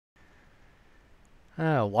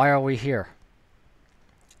Why are we here?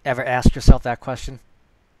 Ever ask yourself that question?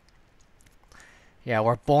 Yeah,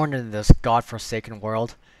 we're born into this godforsaken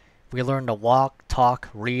world. We learn to walk, talk,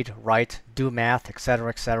 read, write, do math, etc.,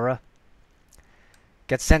 etc.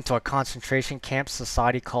 Get sent to a concentration camp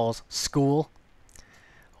society calls school,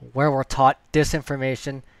 where we're taught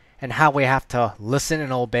disinformation and how we have to listen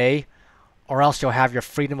and obey, or else you'll have your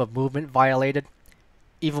freedom of movement violated,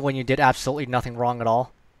 even when you did absolutely nothing wrong at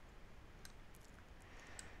all.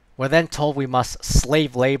 We're then told we must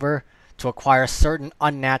slave labor to acquire certain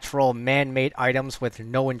unnatural man-made items with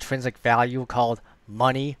no intrinsic value called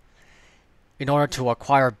money in order to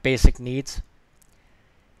acquire basic needs.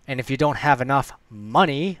 And if you don't have enough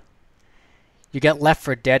money, you get left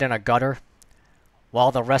for dead in a gutter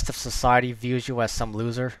while the rest of society views you as some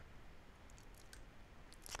loser.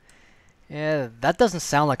 Yeah, that doesn't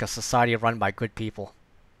sound like a society run by good people.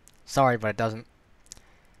 Sorry, but it doesn't.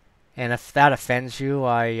 And if that offends you,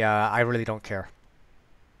 I really don't care.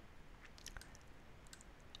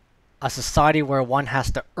 A society where one has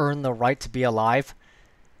to earn the right to be alive,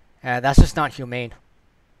 that's just not humane.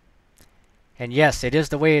 And yes, it is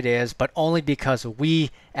the way it is, but only because we,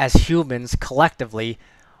 as humans, collectively,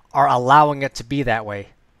 are allowing it to be that way.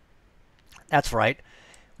 That's right.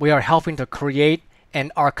 We are helping to create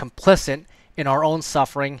and are complicit in our own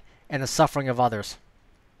suffering and the suffering of others.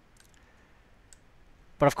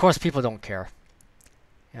 But of course, people don't care.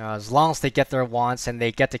 As long as they get their wants and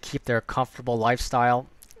they get to keep their comfortable lifestyle,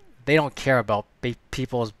 they don't care about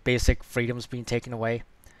people's basic freedoms being taken away.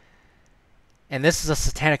 And this is a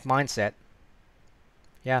satanic mindset.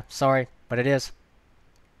 Yeah, sorry, but it is.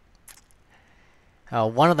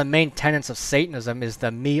 One of the main tenets of Satanism is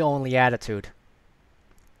the me-only attitude.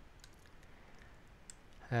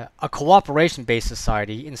 A cooperation-based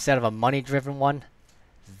society instead of a money-driven one,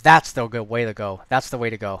 that's the good way to go. That's the way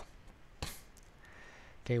to go.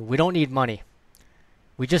 Okay, we don't need money.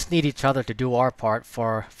 We just need each other to do our part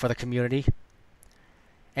for the community.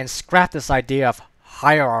 And scrap this idea of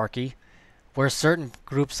hierarchy, where certain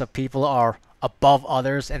groups of people are above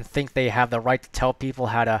others and think they have the right to tell people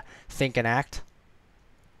how to think and act.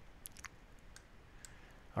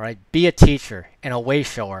 Alright, be a teacher and a way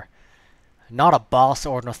shower, not a boss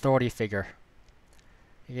or an authority figure.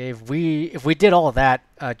 If we did all of that,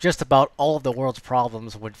 just about all of the world's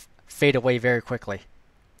problems would fade away very quickly.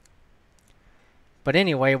 But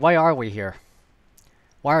anyway, why are we here?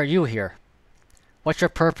 Why are you here? What's your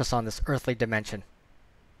purpose on this earthly dimension?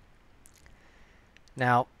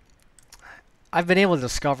 Now, I've been able to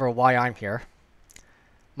discover why I'm here.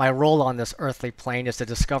 My role on this earthly plane is to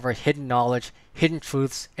discover hidden knowledge, hidden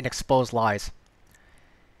truths, and expose lies.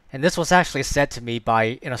 And this was actually said to me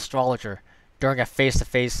by an astrologer during a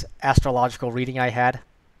face-to-face astrological reading I had.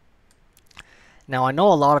 Now, I know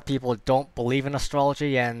a lot of people don't believe in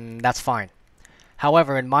astrology, and that's fine.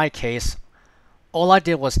 However, in my case, all I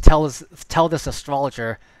did was tell this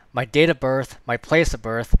astrologer my date of birth, my place of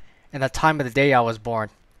birth, and the time of the day I was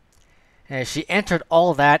born. And she entered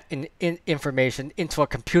all that information into a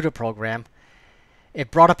computer program.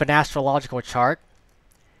 It brought up an astrological chart,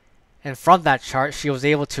 and from that chart, she was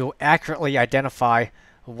able to accurately identify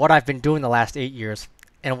what I've been doing the last 8 years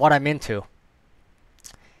and what I'm into.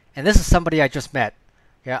 And this is somebody I just met.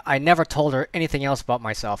 Yeah, I never told her anything else about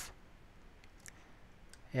myself.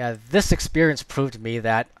 Yeah, this experience proved to me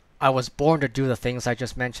that I was born to do the things I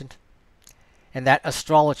just mentioned, and that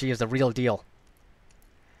astrology is the real deal.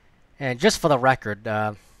 And just for the record,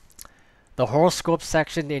 the horoscope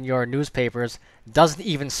section in your newspapers doesn't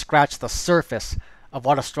even scratch the surface of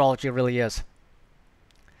what astrology really is.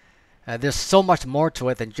 There's so much more to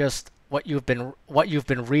it than just what you've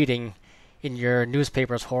been reading in your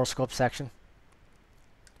newspaper's horoscope section.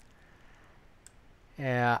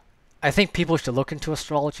 I think people should look into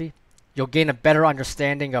astrology. You'll gain a better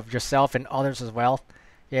understanding of yourself and others as well.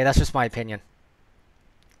 Yeah, that's just my opinion.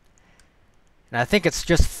 And I think it's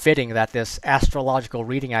just fitting that this astrological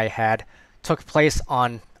reading I had took place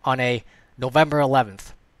on a November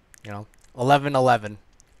 11th. 11/11,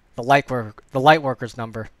 the light workers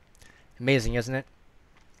number. Amazing, isn't it?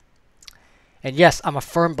 And yes, I'm a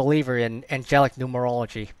firm believer in angelic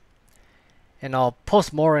numerology. And I'll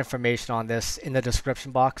post more information on this in the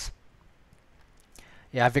description box.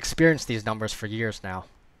 Yeah, I've experienced these numbers for years now.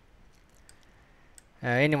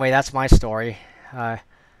 Anyway, that's my story.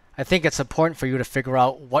 I think it's important for you to figure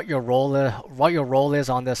out what your role is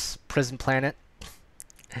on this prison planet.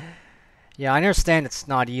 Yeah, I understand it's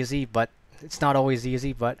not easy, but it's not always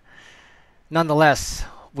easy, but nonetheless,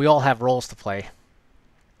 we all have roles to play.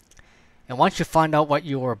 And once you find out what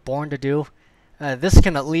you were born to do, this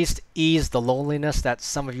can at least ease the loneliness that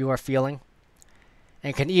some of you are feeling.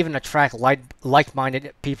 and can even attract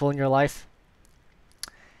like-minded people in your life.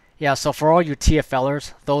 Yeah, so for all you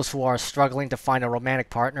TFLers, those who are struggling to find a romantic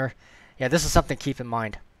partner, yeah, this is something to keep in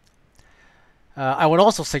mind. I would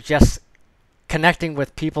also suggest connecting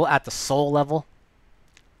with people at the soul level,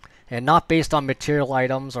 and not based on material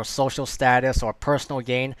items or social status or personal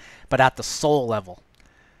gain, but at the soul level.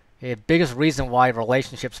 The biggest reason why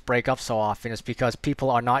relationships break up so often is because people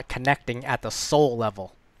are not connecting at the soul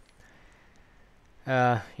level.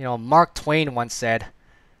 Mark Twain once said,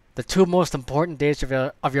 "The two most important days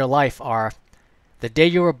of your life are the day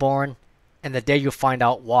you were born and the day you find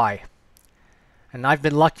out why." And I've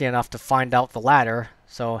been lucky enough to find out the latter,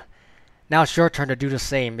 so now it's your turn to do the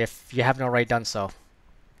same if you haven't already done so.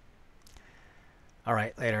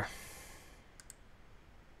 Alright, later.